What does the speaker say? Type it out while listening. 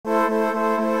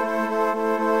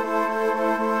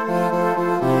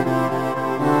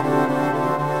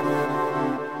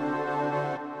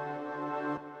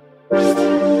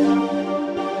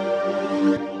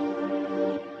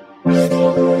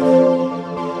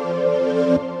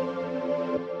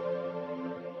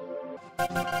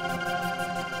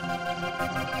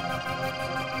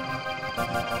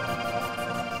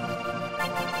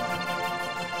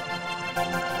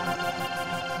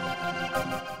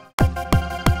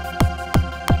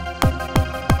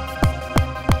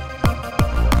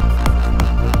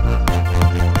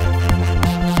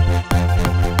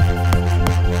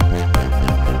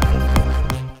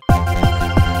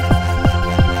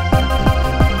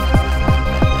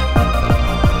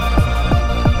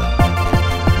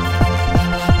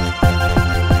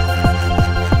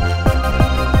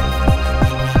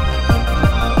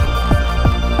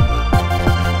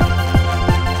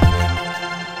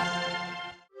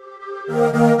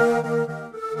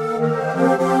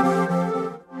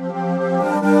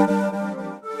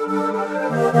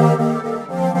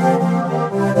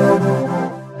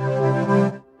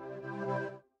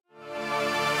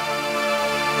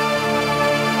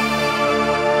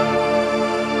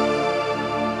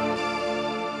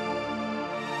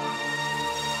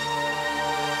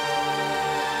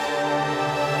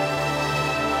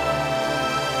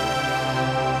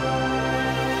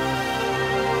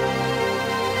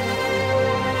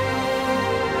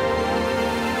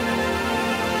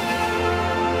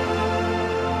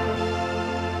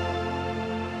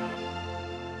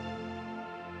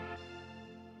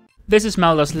This is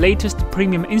Melda's latest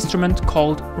premium instrument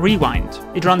called Rewind.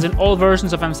 It runs in all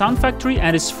versions of MSoundFactory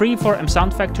and is free for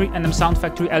MSoundFactory and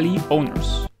MSoundFactory LE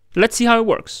owners. Let's see how it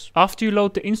works. After you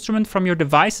load the instrument from your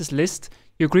devices list,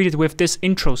 you're greeted with this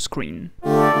intro screen.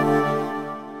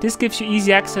 This gives you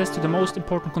easy access to the most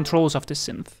important controls of the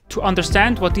synth. To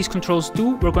understand what these controls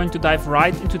do, we're going to dive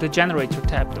right into the Generator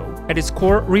tab though. At its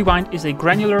core, Rewind is a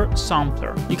granular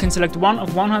sampler. You can select one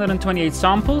of 128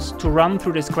 samples to run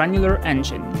through this granular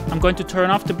engine. I'm going to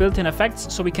turn off the built-in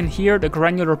effects so we can hear the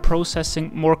granular processing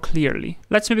more clearly.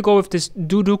 Let's maybe go with this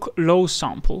Duduk low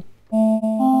sample.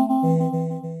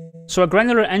 So a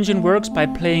granular engine works by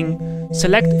playing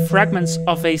select fragments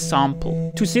of a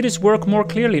sample. To see this work more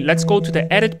clearly, let's go to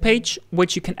the edit page,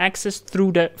 which you can access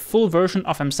through the full version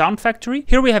of MSoundFactory.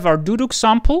 Here we have our Duduk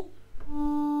sample.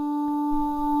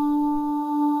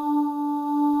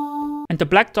 And the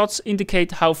black dots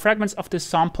indicate how fragments of this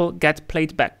sample get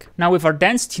played back. Now with our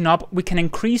density knob, we can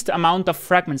increase the amount of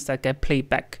fragments that get played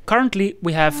back. Currently,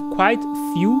 we have quite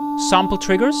few sample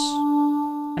triggers.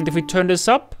 And if we turn this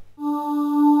up,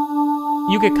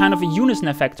 you get kind of a unison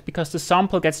effect because the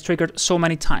sample gets triggered so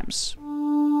many times.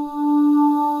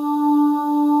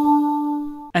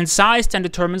 And size then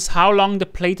determines how long the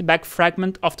played back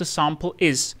fragment of the sample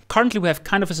is. Currently we have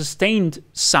kind of a sustained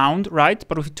sound, right?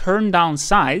 But if we turn down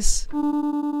size,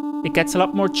 it gets a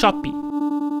lot more choppy.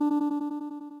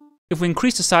 If we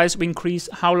increase the size, we increase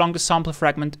how long the sample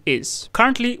fragment is.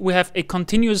 Currently we have a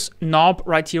continuous knob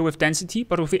right here with density,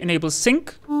 but if we enable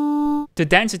sync, the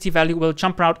density value will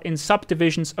jump out in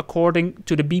subdivisions according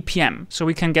to the BPM, so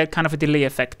we can get kind of a delay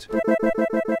effect.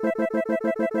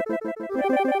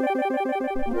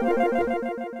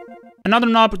 Another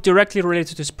knob directly related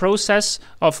to this process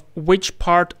of which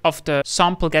part of the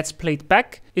sample gets played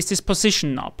back is this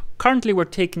position knob. Currently we're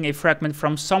taking a fragment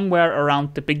from somewhere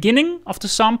around the beginning of the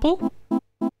sample,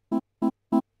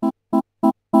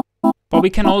 but we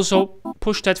can also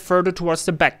push that further towards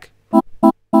the back.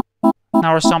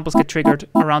 Now our samples get triggered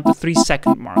around the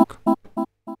 3-second mark.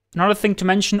 Another thing to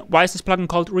mention, why is this plugin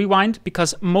called Rewind?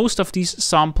 Because most of these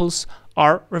samples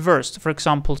are reversed. For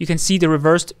example, you can see the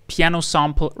reversed piano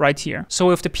sample right here. So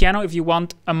with the piano, if you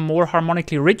want a more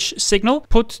harmonically rich signal,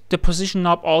 put the position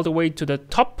knob all the way to the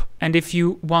top. And if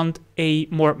you want a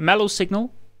more mellow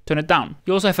signal, turn it down.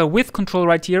 You also have a width control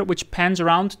right here, which pans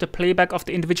around the playback of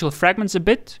the individual fragments a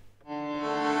bit.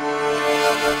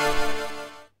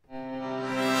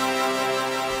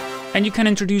 And you can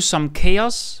introduce some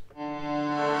chaos,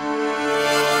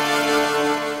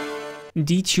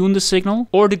 detune the signal,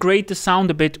 or degrade the sound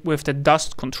a bit with the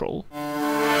dust control.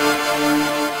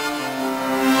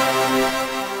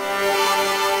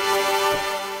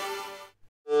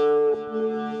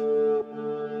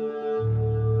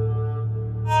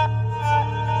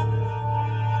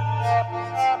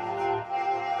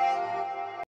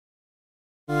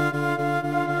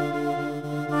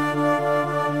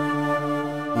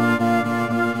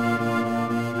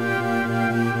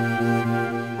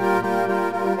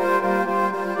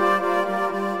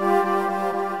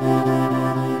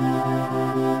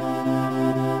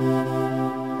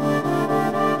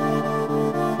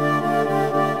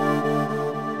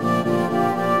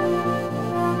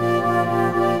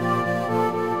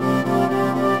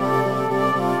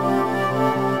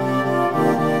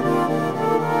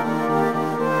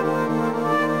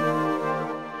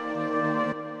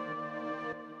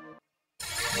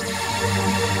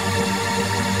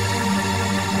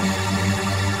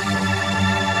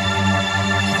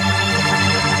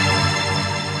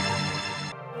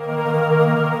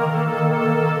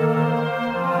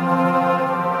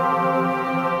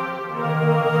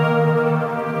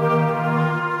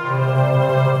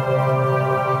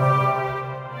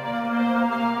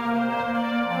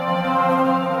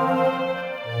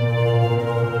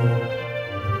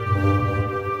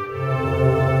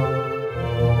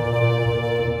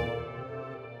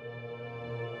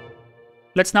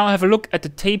 Let's now have a look at the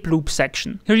tape loop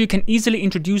section. Here you can easily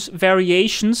introduce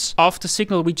variations of the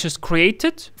signal we just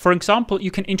created. For example, you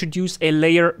can introduce a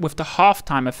layer with the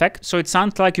halftime effect. So it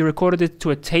sounds like you recorded it to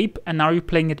a tape and now you're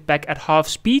playing it back at half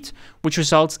speed, which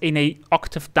results in an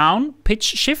octave down pitch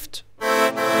shift.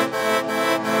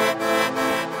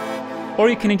 Or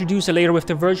you can introduce a layer with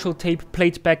the virtual tape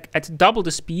played back at double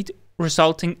the speed,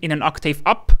 resulting in an octave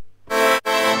up.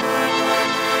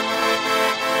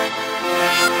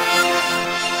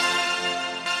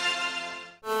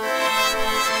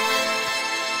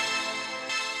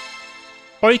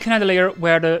 Or you can add a layer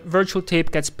where the virtual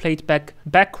tape gets played back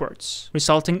backwards,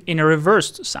 resulting in a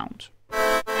reversed sound.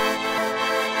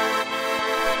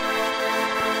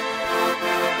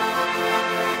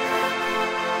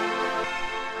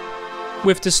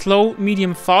 With the slow,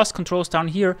 medium, fast controls down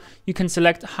here, you can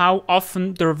select how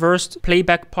often the reversed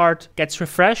playback part gets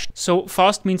refreshed. So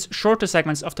fast means shorter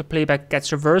segments of the playback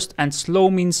gets reversed, and slow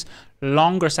means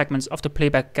longer segments of the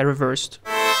playback get reversed.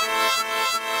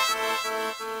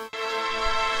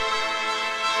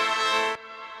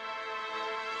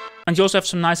 And you also have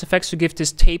some nice effects to give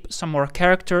this tape some more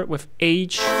character with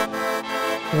age,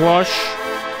 wash,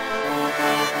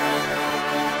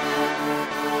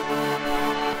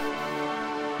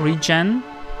 regen,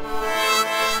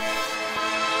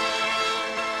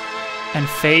 and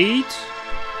fade.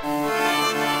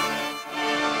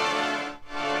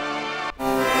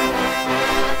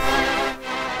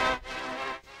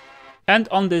 And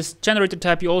on this generator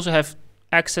tab you also have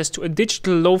access to a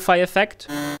digital lo-fi effect,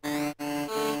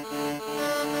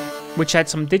 which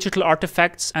adds some digital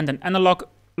artifacts, and an analog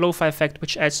lo-fi effect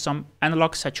which adds some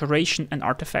analog saturation and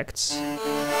artifacts.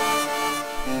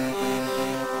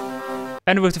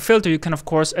 And with the filter you can of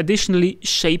course additionally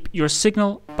shape your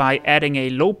signal by adding a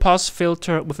low pass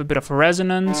filter with a bit of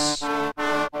resonance,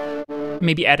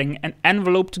 maybe adding an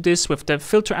envelope to this with the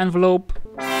filter envelope.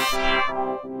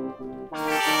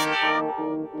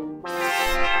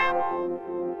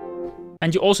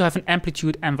 And you also have an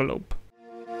amplitude envelope.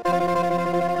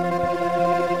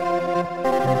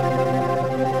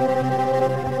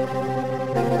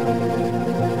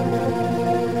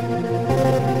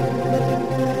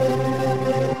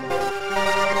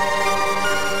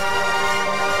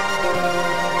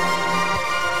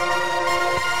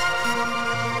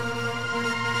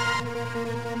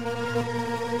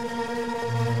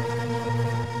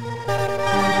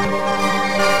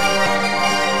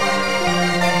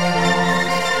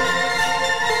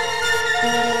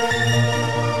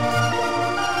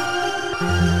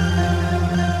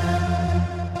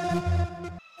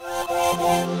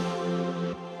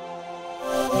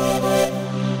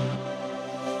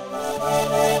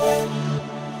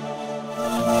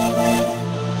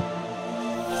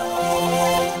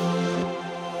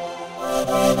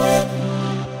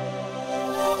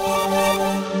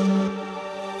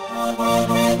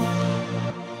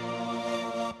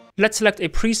 Let's select a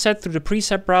preset through the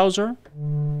preset browser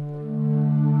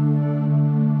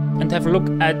and have a look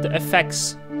at the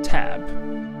effects tab.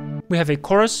 We have a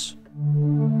chorus,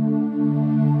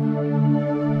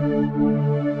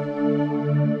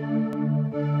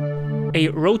 a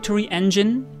rotary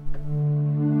engine,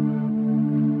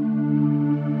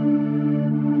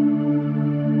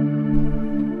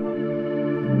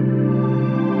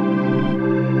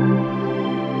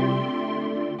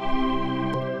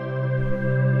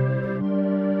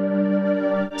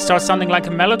 starts sounding like a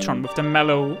mellotron with the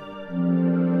mellow.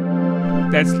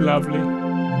 That's lovely.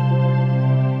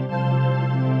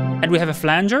 And we have a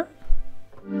flanger.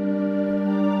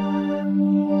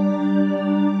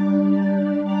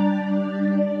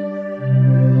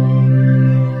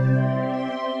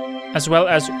 As well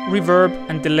as reverb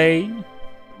and delay.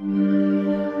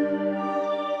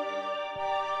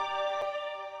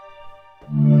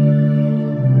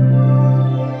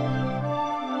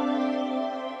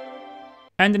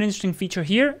 And an interesting feature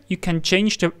here, you can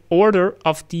change the order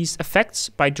of these effects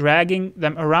by dragging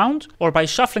them around or by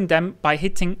shuffling them by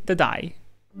hitting the die.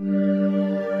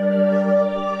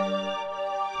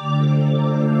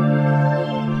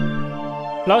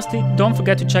 Lastly, don't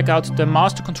forget to check out the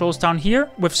master controls down here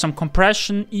with some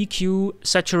compression, EQ,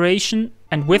 saturation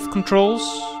and width controls,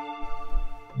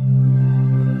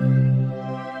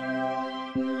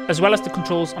 as well as the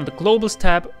controls on the globals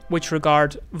tab, which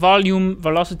regard volume,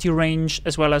 velocity range,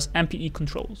 as well as MPE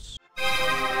controls.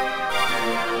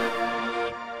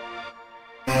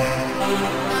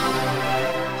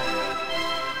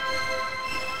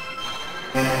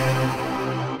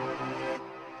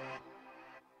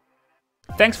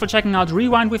 Thanks for checking out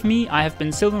Rewind with me. I have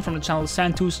been Sylvan from the channel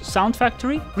Santu's Sound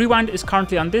Factory. Rewind is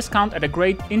currently on discount at a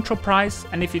great intro price,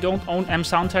 and if you don't own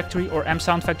MSoundFactory or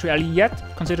MSoundFactory LE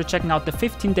yet, consider checking out the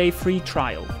 15-day free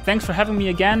trial. Thanks for having me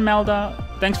again, Melda.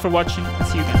 Thanks for watching, and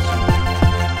see you again soon.